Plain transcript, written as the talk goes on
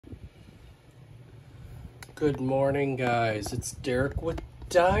Good morning, guys. It's Derek with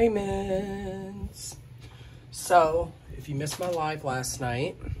Diamonds. So, if you missed my live last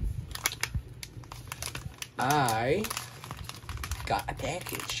night, I got a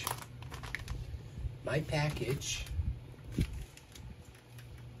package. My package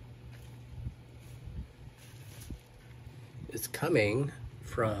is coming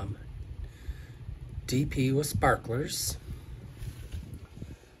from DP with Sparklers.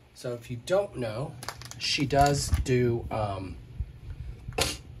 So if you don't know, she does do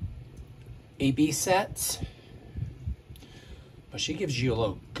AB sets, but she gives you a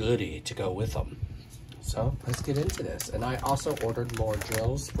little goodie to go with them. So let's get into this. And I also ordered more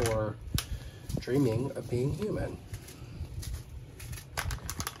drills for dreaming of being human.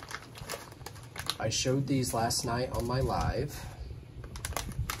 I showed these last night on my live.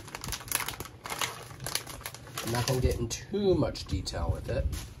 I'm not going to get into too much detail with it.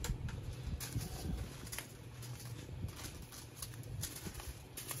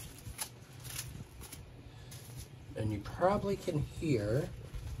 And you probably can hear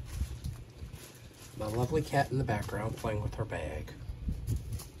my lovely cat in the background playing with her bag.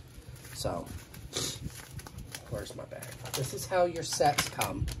 So, where's my bag? This is how your sets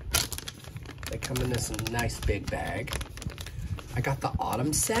come. They come in this nice big bag. I got the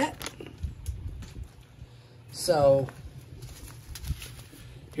autumn set. So,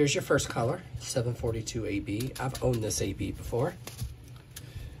 here's your first color, 742 AB. I've owned this AB before.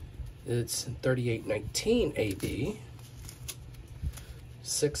 It's 3819 AB,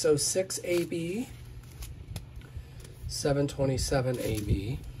 606 AB, 727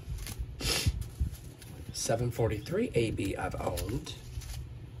 AB, 743 AB I've owned,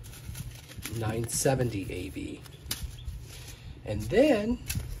 970 AB. And then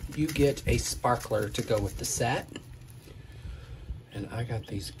you get a sparkler to go with the set. And I got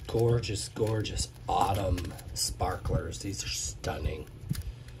these gorgeous, gorgeous autumn sparklers. These are stunning.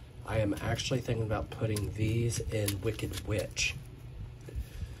 I am actually thinking about putting these in Wicked Witch.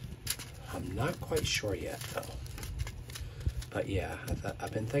 I'm not quite sure yet, though. But yeah,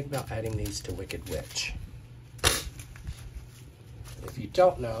 I've been thinking about adding these to Wicked Witch. If you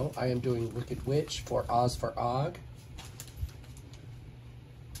don't know, I am doing Wicked Witch for Oz for Og.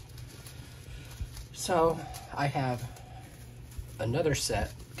 So, I have another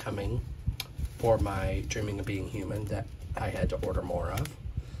set coming for my Dreaming of Being Human that I had to order more of.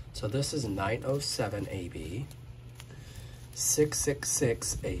 So this is 907 AB,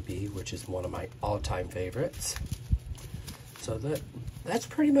 666 AB, which is one of my all-time favorites. So that's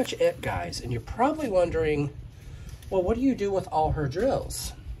pretty much it, guys. And you're probably wondering, well, what do you do with all her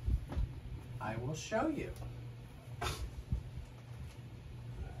drills? I will show you.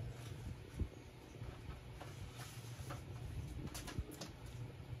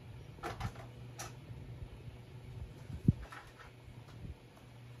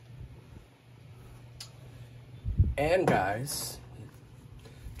 And guys,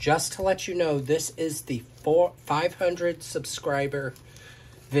 just to let you know, this is the 500 subscriber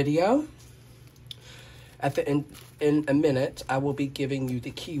video. At the end, in a minute, I will be giving you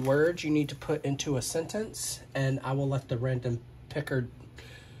the keywords you need to put into a sentence, and I will let the random picker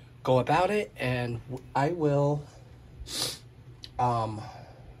go about it, and I will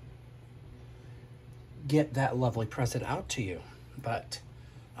get that lovely present out to you. But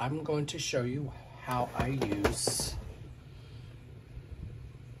I'm going to show you how I use.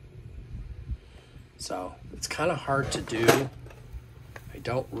 So it's kind of hard to do. I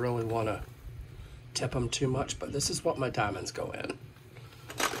don't really want to tip them too much, but this is what my diamonds go in.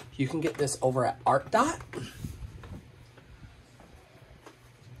 You can get this over at Art Dot.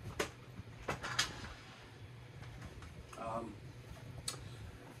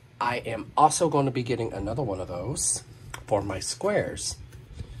 I am also going to be getting another one of those for my squares.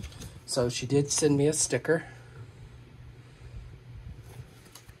 So she did send me a sticker,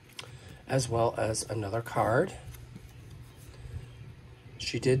 as well as another card.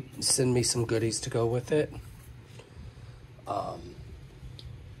 She did send me some goodies to go with it.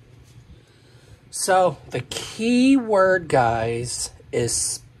 So the key word, guys, is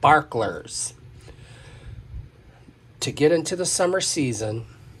sparklers. To get into the summer season,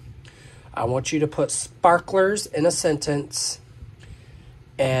 I want you to put sparklers in a sentence,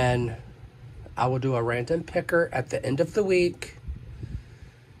 and I will do a random picker at the end of the week.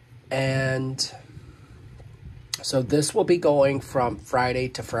 And so this will be going from Friday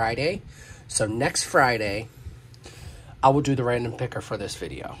to Friday. So next Friday, I will do the random picker for this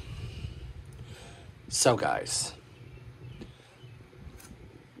video. So guys,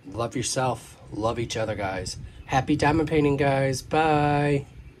 love yourself, love each other, guys. Happy diamond painting, guys. Bye.